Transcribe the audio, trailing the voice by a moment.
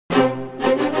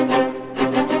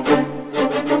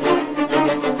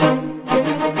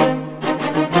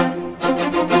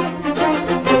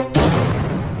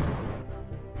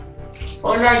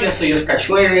yo soy Óscar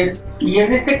Schwebel y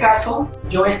en este caso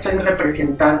yo estoy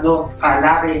representando al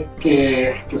ave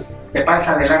que pues, se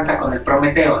pasa de lanza con el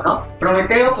Prometeo, ¿no?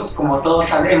 Prometeo, pues como todos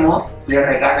sabemos, le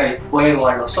regala el fuego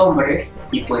a los hombres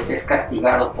y pues es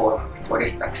castigado por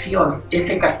esta acción.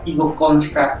 Ese castigo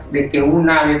consta de que un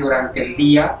ave durante el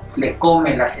día le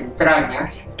come las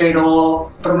entrañas, pero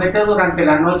Prometeo durante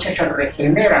la noche se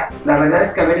regenera. La verdad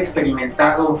es que haber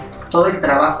experimentado todo el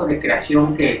trabajo de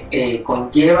creación que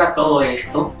conlleva todo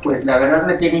esto, pues la verdad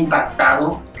me tiene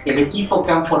impactado. El equipo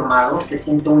que han formado se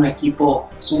siente un equipo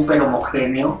súper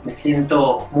homogéneo, me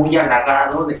siento muy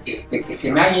halagado de que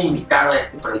se me haya invitado a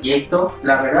este proyecto.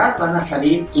 La verdad van a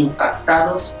salir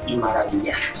impactados y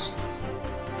maravillados.